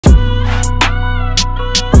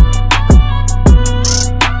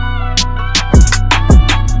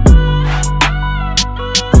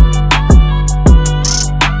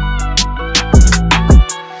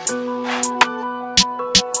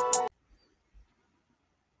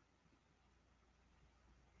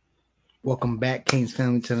Welcome back, Canes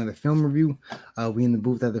family, to another film review. We in the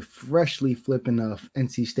booth at the freshly flipping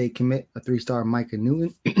NC State commit, a 3-star Mykah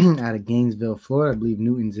Newton out of Gainesville, Florida. I believe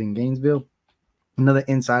Newton's in Gainesville. Another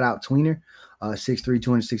inside-out tweener, 6'3",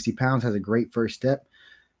 260 pounds, has a great first step.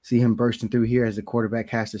 See him bursting through here as the quarterback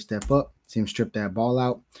has to step up. See him strip that ball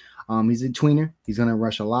out. He's a tweener. He's going to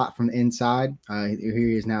rush a lot from the inside. Here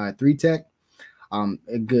he is now at 3-tech.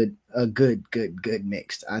 A good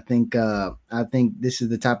mixed. I think this is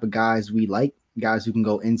the type of guys we like. Guys who can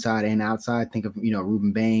go inside and outside. Think of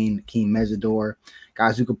Ruben Bain, Keem Mesidor,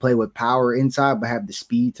 guys who can play with power inside but have the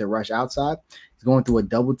speed to rush outside. He's going through a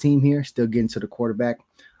double team here, still getting to the quarterback.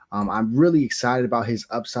 I'm really excited about his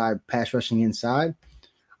upside pass rushing inside.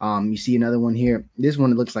 You see another one here. This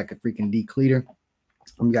one looks like a freaking decleater.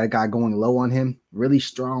 We got a guy going low on him. Really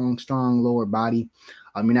strong lower body.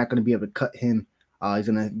 You're not going to be able to cut him. He's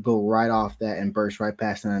going to go right off that and burst right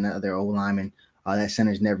past another O lineman. That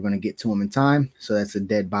center is never going to get to him in time. So that's a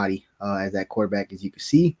dead body as that quarterback, as you can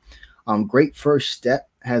see. Great first step.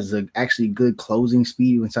 Has actually good closing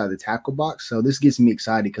speed inside the tackle box. So this gets me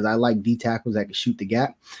excited because I like D tackles that can shoot the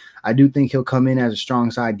gap. I do think he'll come in as a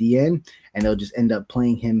strong side DN, and they'll just end up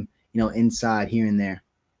playing him, inside here and there.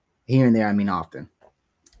 Here and there, I mean often.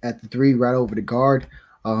 At the 3, right over the guard,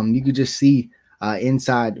 you could just see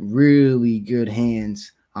inside, really good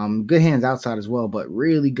hands. Good hands outside as well, but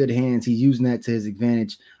really good hands. He's using that to his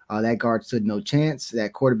advantage. That guard stood no chance.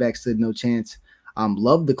 That quarterback stood no chance.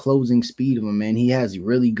 Love the closing speed of him, man. He has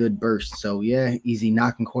really good bursts. So, yeah, is he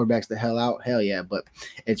knocking quarterbacks the hell out? Hell yeah, but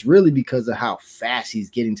it's really because of how fast he's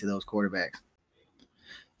getting to those quarterbacks.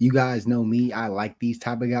 You guys know me. I like these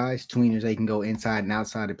type of guys. Tweeners, they can go inside and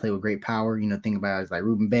outside to play with great power. Think about it like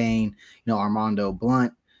Ruben Bain, Armando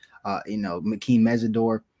Blunt, Mykah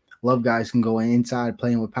Mesidor. Love guys who can go inside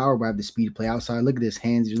playing with power, but have the speed to play outside. Look at his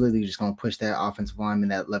hands. You're literally just going to push that offensive lineman,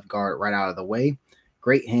 that left guard, right out of the way.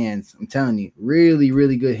 Great hands. I'm telling you, really,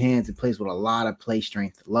 really good hands. It plays with a lot of play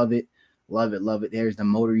strength. Love it. Love it. Love it. There's the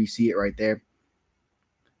motor. You see it right there.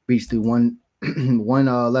 Reach through one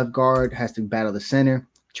left guard, has to battle the center.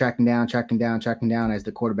 Tracking down as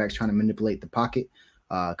the quarterback's trying to manipulate the pocket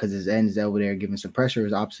because his end is over there giving some pressure.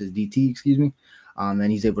 His opposite is DT, excuse me.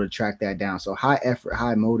 And he's able to track that down. So high effort,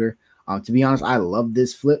 high motor. To be honest, I love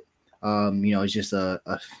this flip. It's just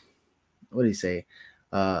what do you say?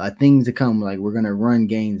 A thing to come. Like, we're gonna run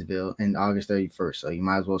Gainesville in August 31st, so you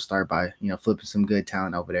might as well start by flipping some good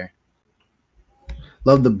talent over there.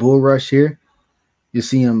 Love the bull rush here. You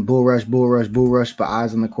see him bull rush, but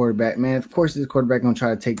eyes on the quarterback. Man, of course, this quarterback going to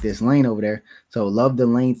try to take this lane over there. So love the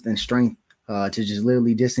length and strength to just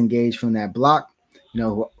literally disengage from that block.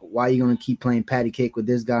 Why are you going to keep playing patty cake with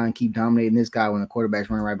this guy and keep dominating this guy when the quarterback's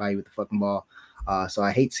running right by you with the fucking ball? So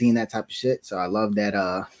I hate seeing that type of shit. So I love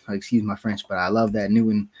that. Excuse my French, but I love that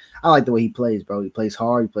Newton. I like the way he plays, bro. He plays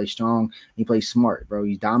hard. He plays strong. He plays smart, bro.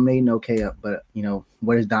 He's dominating, okay, but,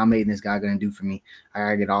 what is dominating this guy going to do for me? I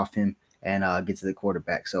got to get off him and get to the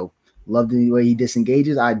quarterback. So love the way he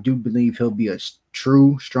disengages. I do believe he'll be a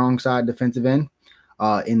true strong side defensive end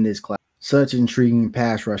in this class. Such intriguing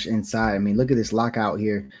pass rush inside. I mean, look at this lockout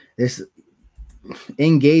here. This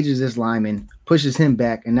engages this lineman, pushes him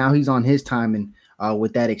back, and now he's on his timing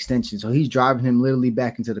with that extension. So he's driving him literally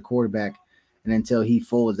back into the quarterback and until he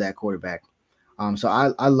folds that quarterback. So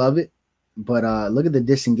I love it. But look at the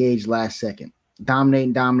disengage last second.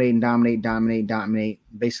 Dominate.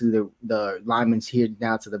 Basically, the lineman's here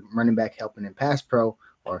now to the running back helping him pass pro.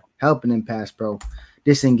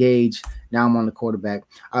 Disengage. Now I'm on the quarterback.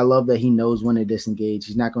 I love that he knows when to disengage.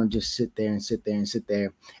 He's not going to just sit there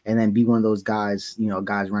and then be one of those guys,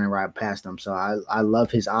 guys running right past him. So I love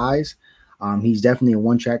his eyes. He's definitely a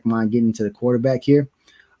one-track mind getting to the quarterback here.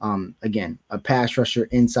 Again, a pass rusher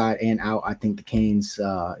inside and out. I think the Canes,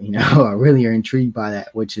 really are intrigued by that,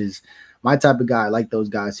 which is my type of guy. I like those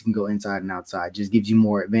guys who can go inside and outside. Just gives you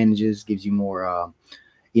more advantages, gives you more,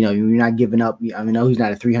 you're not giving up. I know he's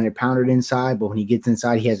not a 300-pounder inside, but when he gets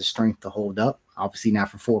inside, he has the strength to hold up. Obviously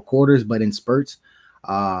not for 4 quarters, but in spurts.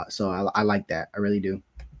 So I like that. I really do.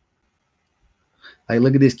 Like,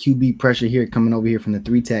 look at this QB pressure here coming over here from the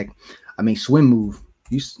 3-tech. I mean, swim move.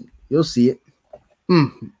 You'll see it.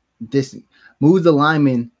 This moves the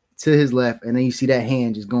lineman to his left, and then you see that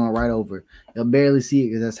hand just going right over. You'll barely see it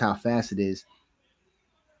because that's how fast it is.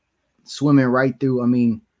 Swimming right through. I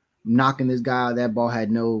mean, knocking this guy out. That ball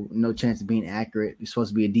had no chance of being accurate. It's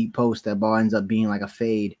supposed to be a deep post. That ball ends up being like a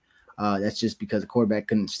fade. That's just because the quarterback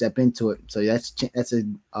couldn't step into it. So that's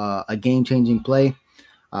a game-changing play.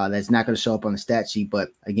 That's not going to show up on the stat sheet. But,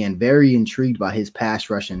 again, very intrigued by his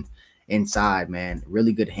pass rushing inside, man.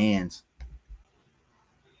 Really good hands.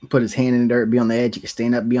 put his hand in the dirt, be on the edge. He can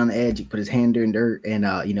stand up, be on the edge. He can put his hand in the dirt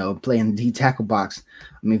and, play in the tackle box.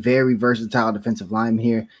 I mean, very versatile defensive lineman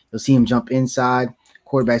here. You'll see him jump inside.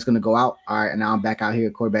 Quarterback's going to go out. All right, and now I'm back out here.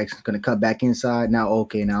 Quarterback's going to cut back inside. Now,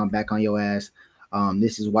 okay, now I'm back on your ass.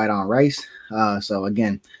 This is white on rice. So,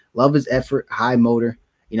 again, love his effort, high motor.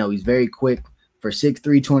 He's very quick. For 6'3",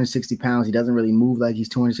 260 pounds, he doesn't really move like he's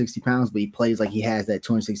 260 pounds, but he plays like he has that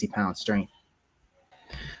 260-pound strength.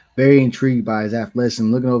 Very intrigued by his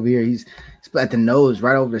athleticism. Looking over here, he's at the nose,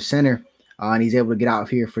 right over the center, and he's able to get out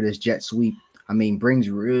here for this jet sweep. I mean, brings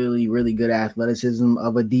really, really good athleticism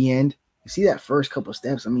of a D end. You see that first couple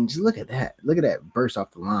steps? I mean, just look at that. Look at that burst off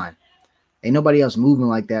the line. Ain't nobody else moving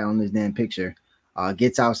like that on this damn picture.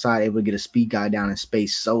 Gets outside, able to get a speed guy down in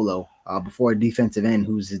space solo before a defensive end,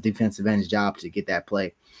 who's his defensive end's job to get that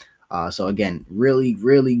play. So, again, really,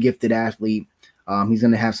 really gifted athlete. He's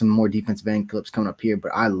going to have some more defensive end clips coming up here,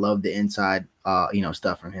 but I love the inside,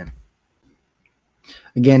 stuff from him.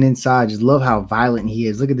 Again, inside, just love how violent he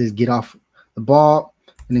is. Look at this, get off the ball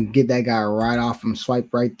and then get that guy right off him, swipe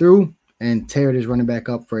right through and tear this running back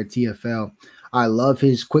up for a TFL. I love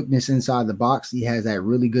his quickness inside the box. He has that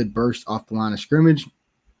really good burst off the line of scrimmage.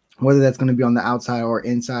 Whether that's going to be on the outside or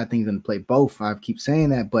inside, I think he's going to play both. I keep saying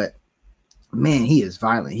that, but man, he is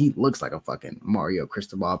violent. He looks like a fucking Mario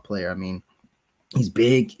Cristobal player. I mean, he's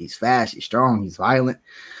big, he's fast, he's strong, he's violent.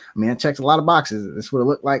 I mean, that checks a lot of boxes. That's what it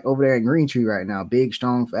looked like over there in Green Tree right now. Big,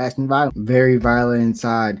 strong, fast, and violent. Very violent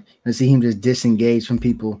inside. You see him just disengage from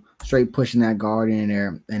people, straight pushing that guard in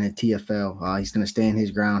there in a TFL. He's going to stand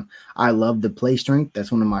his ground. I love the play strength.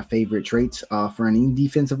 That's one of my favorite traits for any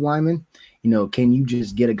defensive lineman. Can you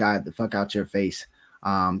just get a guy the fuck out your face,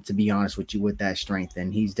 to be honest with you, with that strength?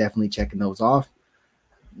 And he's definitely checking those off.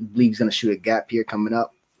 I believe he's going to shoot a gap here coming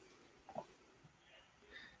up.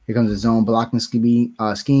 Here comes the zone blocking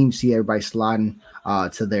scheme. See everybody sliding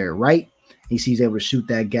to their right. He sees he's able to shoot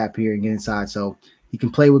that gap here and get inside. So he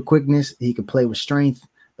can play with quickness. He can play with strength.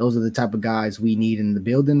 Those are the type of guys we need in the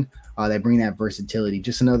building that bring that versatility.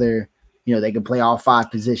 Just another, they can play all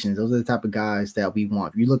 5 positions. Those are the type of guys that we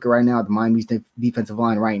want. If you look at right now at the Miami's defensive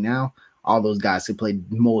line right now, all those guys could play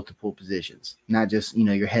multiple positions, not just,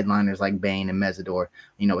 your headliners like Bain and Mesidor,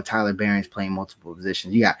 with Tyler Barron's playing multiple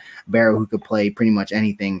positions. You got Barrow who could play pretty much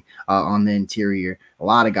anything on the interior. A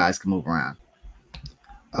lot of guys can move around.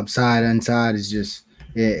 Upside, inside is just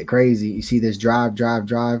crazy. You see this drive.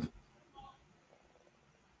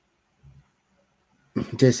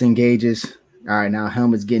 Disengages. All right, now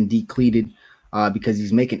helmet's getting decleated because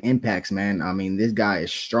he's making impacts, man. I mean, this guy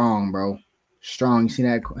is strong, bro. Strong. You see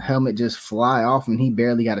that helmet just fly off and he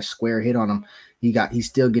barely got a square hit on him. He's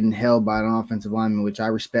still getting held by an offensive lineman, which I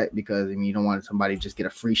respect because you don't want somebody to just get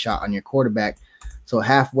a free shot on your quarterback. So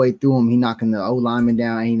halfway through him, he knocking the O lineman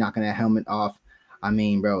down and he knocking that helmet off. I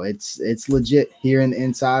mean, bro, it's legit here in the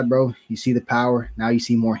inside, bro. You see the power. Now you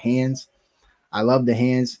see more hands. I love the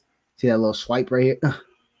hands. See that little swipe right here?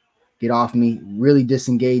 Get off me. Really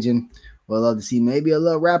disengaging. Well, I'd love to see maybe a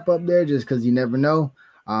little wrap up there just because you never know.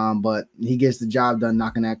 But he gets the job done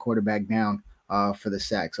knocking that quarterback down for the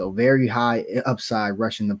sack. So very high upside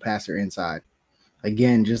rushing the passer inside.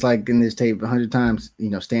 Again, just like in this tape 100 times,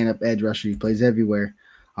 stand-up edge rusher. He plays everywhere.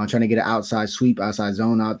 Trying to get an outside sweep, outside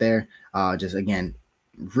zone out there. Just, again,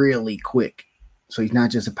 really quick. So he's not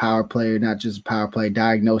just a power player,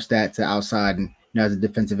 diagnose that to outside. And as a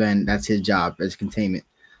defensive end, that's his job as containment.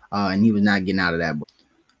 And he was not getting out of that.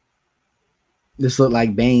 This looked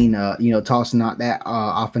like Bain, tossing out that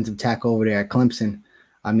offensive tackle over there at Clemson.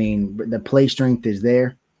 I mean, the play strength is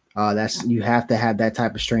there. You have to have that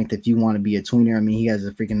type of strength if you want to be a tweener. I mean, he has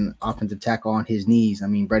a freaking offensive tackle on his knees. I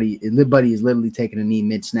mean, Buddy is literally taking a knee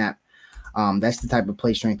mid-snap. That's the type of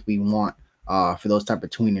play strength we want for those type of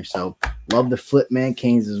tweeners. So love the flip, man.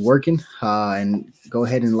 Canes is working. And go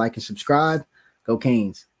ahead and like and subscribe. Go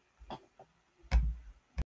Canes.